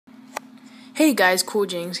Hey guys, Cool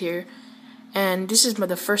James here, and this is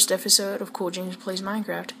the first episode of Cool James Plays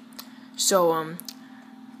Minecraft. So,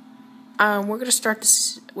 we're gonna start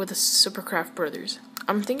this with the Supercraft Brothers.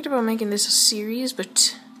 I'm thinking about making this a series,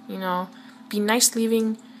 but, be nice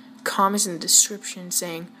leaving comments in the description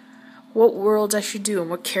saying what worlds I should do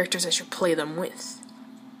and what characters I should play them with.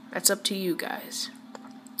 That's up to you guys.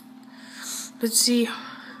 Let's see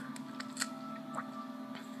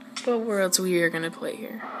what worlds we are gonna play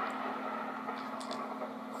here.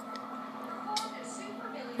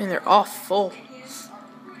 And they're all full.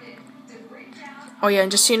 Oh yeah, and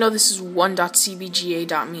just so you know, this is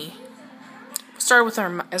 1.cbga.me. We'll start with our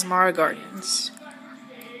Asmara Guardians.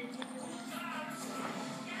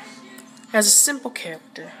 As a simple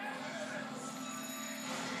character.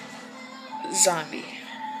 Zombie.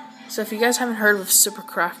 So if you guys haven't heard of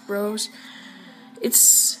Supercraft Bros,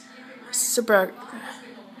 it's Supercraft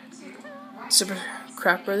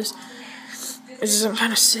Brothers. It's just, I'm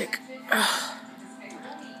kind of sick. Ugh.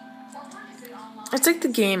 It's like the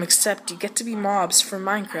game, except you get to be mobs for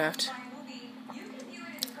Minecraft.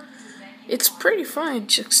 It's pretty fun,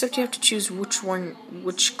 except you have to choose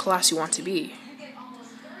which class you want to be.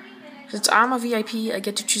 Since I'm a VIP, I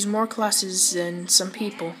get to choose more classes than some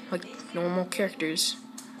people, like normal characters.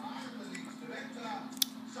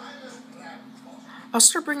 I'll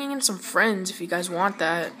start bringing in some friends if you guys want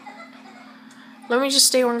that. Let me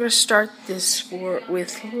just say I'm going to start this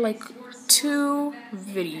with like two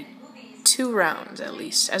rounds at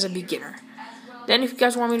least as a beginner. Then if you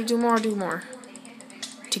guys want me to do more, I'll do more.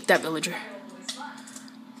 Take that, villager.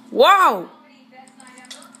 Wow!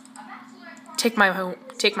 Take my home.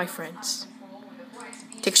 Take my friends.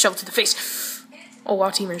 Take a shovel to the face. Oh wow,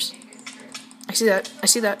 teamers. I see that. I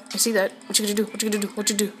see that. I see that. What you gonna do? What you gonna do? What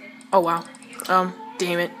you do? Oh wow.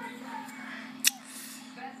 Damn it.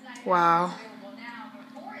 Wow.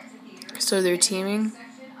 So they're teaming.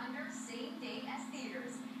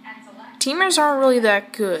 Teamers aren't really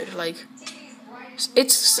that good. Like,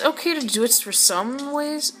 it's okay to do it for some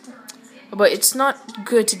ways, but it's not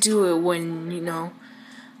good to do it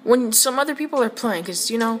when some other people are playing,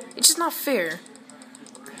 because, it's just not fair.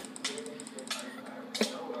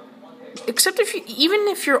 Except even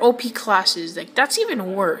if you're OP classes, like, that's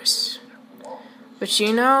even worse. But,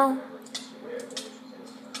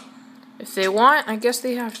 if they want, I guess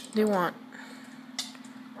they want.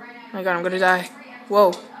 Oh my god, I'm gonna die.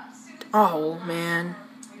 Whoa. Oh, man.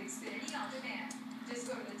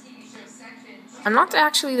 I'm not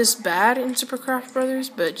actually this bad in Supercraft Brothers,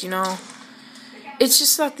 but, it's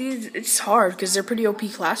just that it's hard because they're pretty OP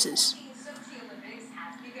classes.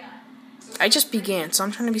 I just began, so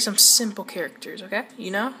I'm trying to be some simple characters, okay?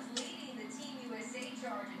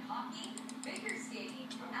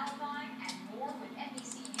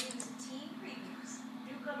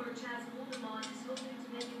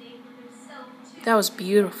 That was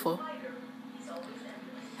beautiful.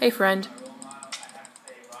 Hey, friend.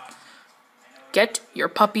 Get your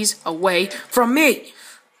puppies away from me!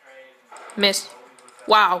 Miss.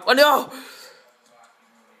 Wow. Oh, no!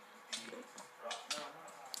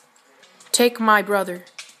 Take my brother.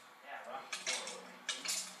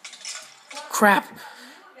 Crap.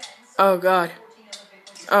 Oh, God.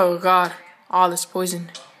 Oh, God. All this poison.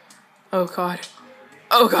 Oh, God.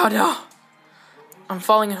 Oh, God, no! I'm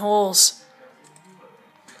falling in holes.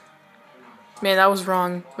 Man, that was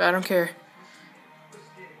wrong, but I don't care.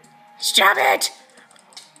 Stop it!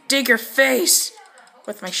 Dig your face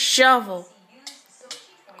with my shovel.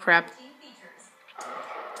 Crap.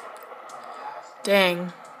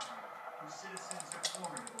 Dang.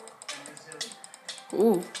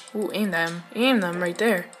 Ooh, aim them. Aim them right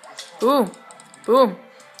there. Boom. Boom.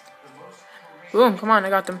 Boom, come on,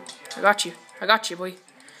 I got them. I got you, boy.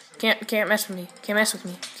 Can't mess with me. Can't mess with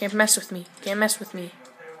me. Can't mess with me. Can't mess with me.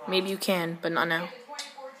 Maybe you can, but not now.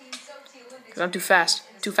 Because I'm too fast.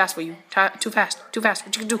 Too fast for you. Too fast. Too fast.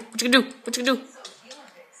 What you can do? What you can do? What you can do?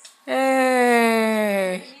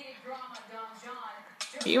 Hey.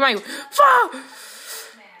 You might fall.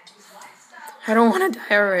 I don't want to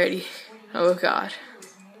die already. Oh, God.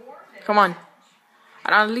 Come on.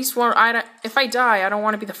 I at least want... if I die, I don't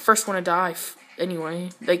want to be the first one to die anyway.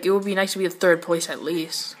 Like, it would be nice to be the third place at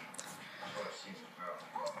least.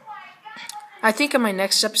 I think in my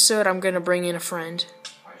next episode, I'm going to bring in a friend.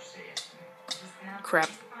 Crap.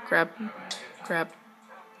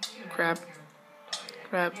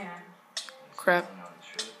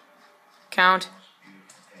 Count.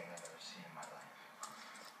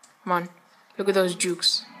 Come on. Look at those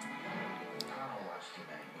jukes.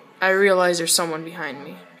 I realize there's someone behind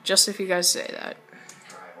me. Just if you guys say that.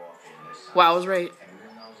 Wow, I was right.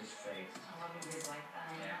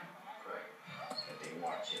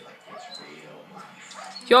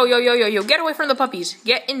 Yo, yo, yo, yo, yo. Get away from the puppies.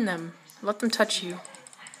 Get in them. Let them touch you.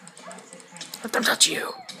 Let them touch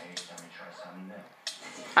you.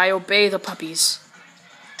 I obey the puppies.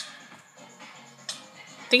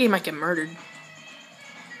 I think he might get murdered.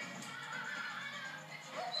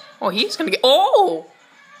 Oh, he's gonna get... Oh!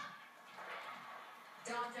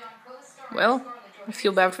 Well, I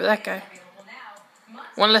feel bad for that guy.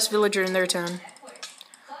 One less villager in their town.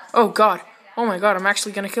 Oh, God. Oh, my God. I'm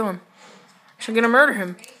actually gonna kill him. I'm gonna murder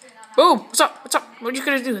him. Boom! What's up? What's up? What you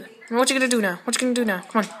gonna do? What you gonna do now? What you gonna do now?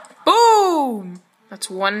 Come on. Boom!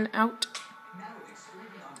 That's one out.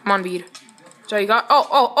 Come on, Bede. So you got...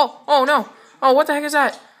 Oh, no. Oh, what the heck is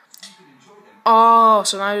that? Oh,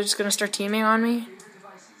 so now you're just gonna start teaming on me?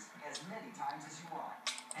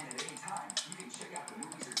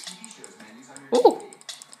 Ooh!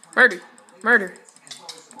 Murder. Murder.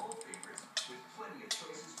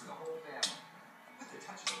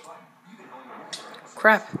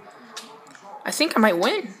 Crap. I think I might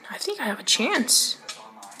win. I think I have a chance.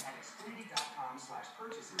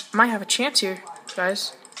 I might have a chance here,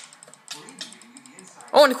 guys.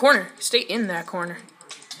 Oh, in the corner. Stay in that corner.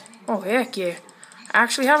 Oh, heck yeah. I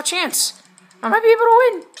actually have a chance. I might be able to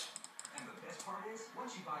win.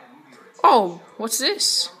 Oh, what's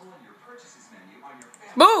this?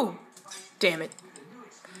 Boom! Damn it.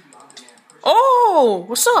 Oh,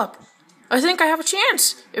 what's up? I think I have a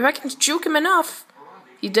chance. If I can juke him enough.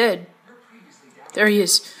 He dead. There he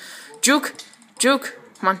is. Juke. Juke.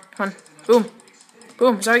 Come on, come on. Boom.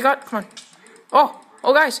 Boom. Is that what you got? Come on.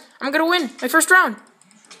 Oh, guys. I'm gonna win my first round.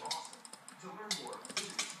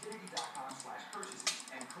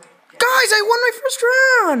 Guys, I won my first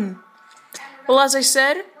round. Well, as I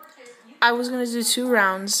said, I was gonna do 2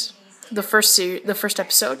 rounds. The first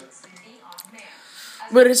episode.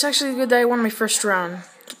 But it's actually good that I won my first round.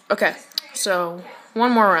 Okay, so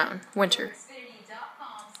 1 more round. Winter.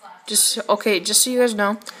 Just so you guys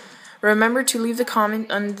know, remember to leave the comment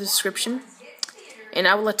in the description, and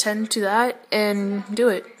I will attend to that and do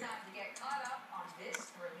it.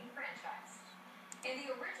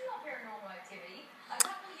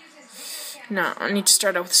 Now, I need to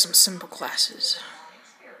start out with some simple classes.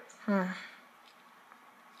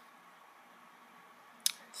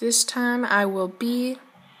 This time I will be...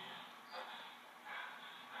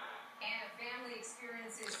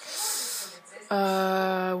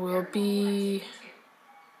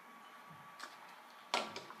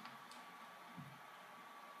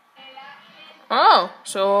 Oh,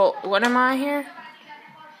 so what am I here?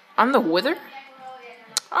 I'm the Wither?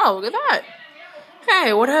 Oh, look at that.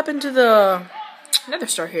 Hey, what happened to the Nether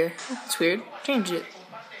Star here? That's weird. Change it.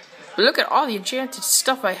 But look at all the enchanted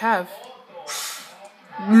stuff I have.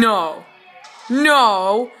 No.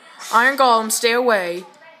 No. Iron Golem, stay away.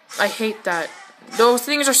 I hate that. Those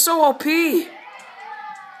things are so OP. I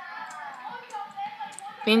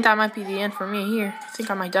think that might be the end for me here. I think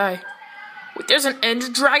I might die. Wait, there's an Ender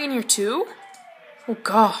Dragon here too? Oh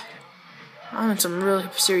God. I'm in some really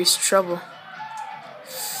serious trouble.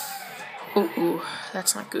 Ooh,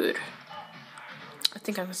 that's not good. I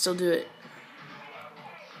think I can still do it.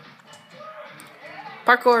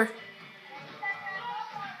 Parkour.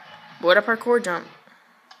 What a parkour jump.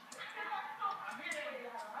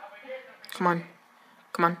 Come on.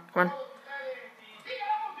 Come on, come on.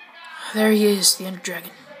 There he is, the Ender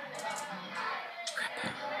Dragon.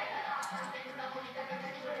 Crap.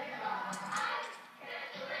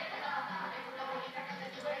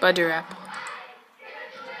 Butter apple.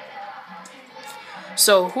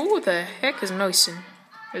 So who the heck is Noisen?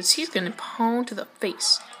 Because he's gonna pwn to the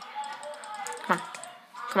face. Come on.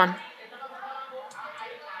 Come on.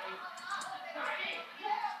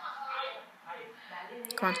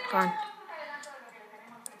 Come on, come on.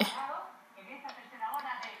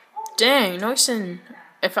 Dang, Noisen.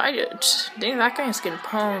 If I just... Dang, that guy is getting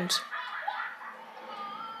pwned.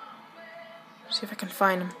 See if I can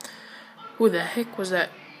find him. Who the heck was that?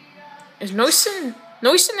 Is Noisen...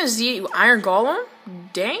 Noisen is the Iron Golem?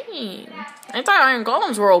 Dang. I thought Iron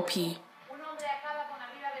Golems were OP.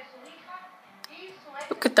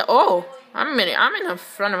 Look at the... Oh, I'm in the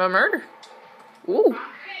front of a murder. Ooh.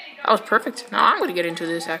 That was perfect. Now I'm going to get into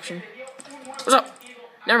this action. What's up?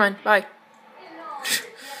 Never mind. Bye.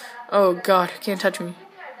 Oh, God. Can't touch me.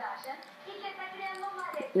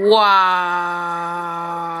 Wow.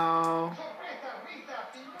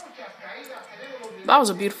 That was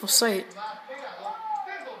a beautiful sight.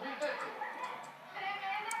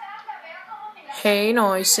 Hey,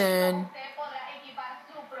 Noisen.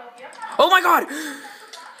 Oh, my God.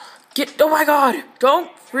 Oh, my God.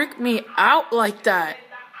 Don't freak me out like that.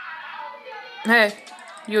 Hey,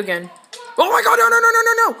 you again. Oh my God, no.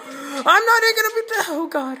 I'm not even gonna beat that. Oh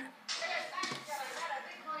god.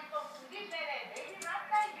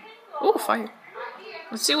 Oh, fire.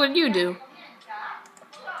 Let's see what you do.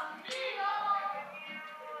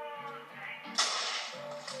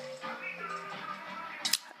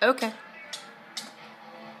 Okay.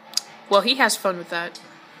 Well, he has fun with that.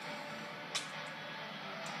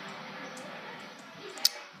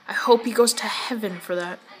 I hope he goes to heaven for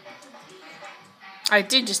that. I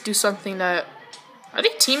did just do something that... Are they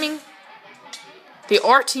teaming? They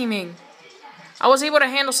are teaming. I was able to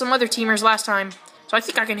handle some other teamers last time, so I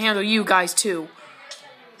think I can handle you guys too.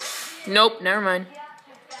 Nope, never mind.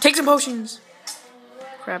 Take some potions.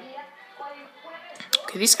 Crap.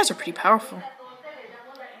 Okay, these guys are pretty powerful.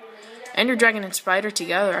 Ender Dragon and Spider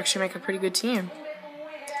together actually make a pretty good team.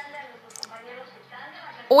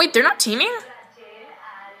 Oh wait, they're not teaming?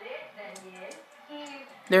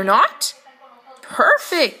 They're not?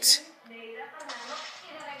 Perfect!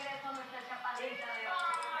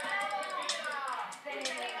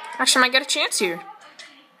 Actually, I might get a chance here.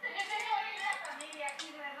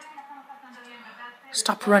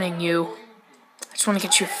 Stop running, you. I just want to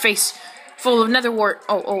get your face full of nether wart.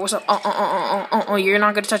 Oh, what's up? Oh, you're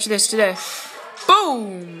not gonna touch this today.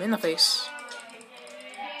 Boom! In the face.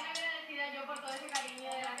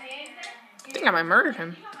 I think I might murder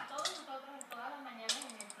him.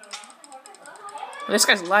 This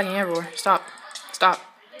guy's lagging everywhere. Stop.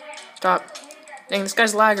 Dang, this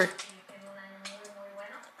guy's lagger.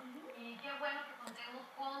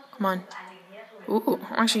 Come on. Ooh,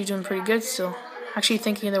 I'm actually doing pretty good still. Actually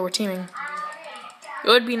thinking that we're teaming. It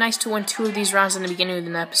would be nice to win 2 of these rounds in the beginning of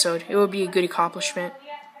the episode. It would be a good accomplishment.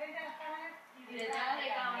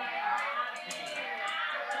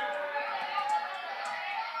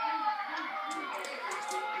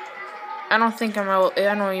 I don't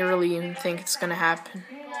really even think it's gonna happen.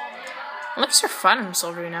 Unless they're fighting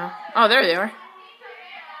themselves right now. Oh, there they are.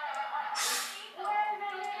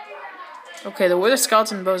 Okay, the Wither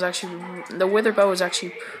bow is actually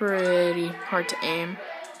pretty hard to aim.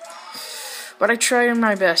 But I tried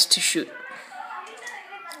my best to shoot.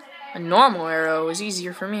 A normal arrow is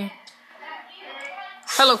easier for me.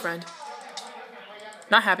 Hello, friend.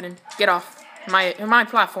 Not happening. Get off. My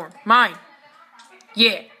platform. Mine.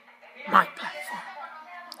 Yeah. My platform.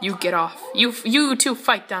 You get off. You two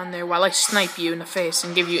fight down there while I snipe you in the face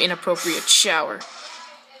and give you inappropriate shower.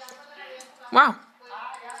 Wow.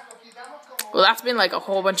 Well, that's been like a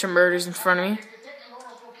whole bunch of murders in front of me.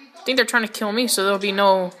 I think they're trying to kill me, so there'll be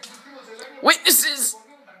no witnesses.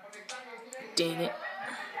 Dang it.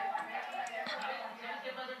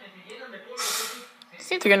 I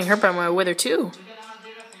think they're getting hurt by my wither too.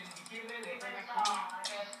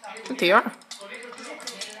 I think they are.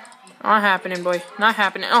 Not happening, boy. Not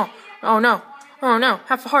happening. Oh no. Oh no.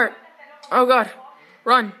 Half a heart. Oh god.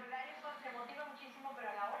 Run.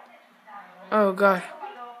 Oh god.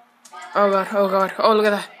 Oh god. Oh god. Oh, look at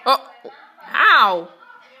that. Oh. Ow.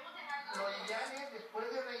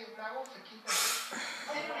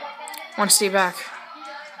 I want to stay back.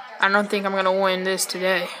 I don't think I'm gonna win this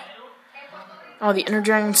today. Oh, the Ender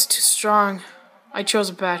Dragon's too strong. I chose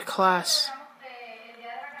a bad class.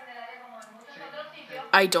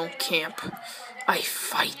 I don't camp. I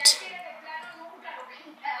fight.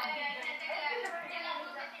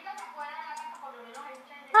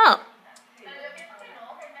 Oh.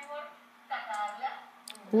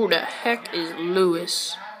 Who the heck is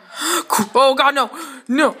Lewis? Oh god, no!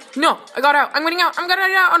 No! I got out! I'm getting out!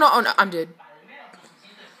 Oh no, I'm dead.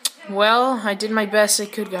 Well, I did my best I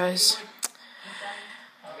could, guys.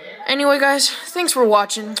 Anyway, guys, thanks for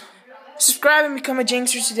watching. Subscribe and become a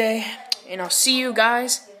Jinxer today. And I'll see you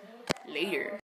guys later.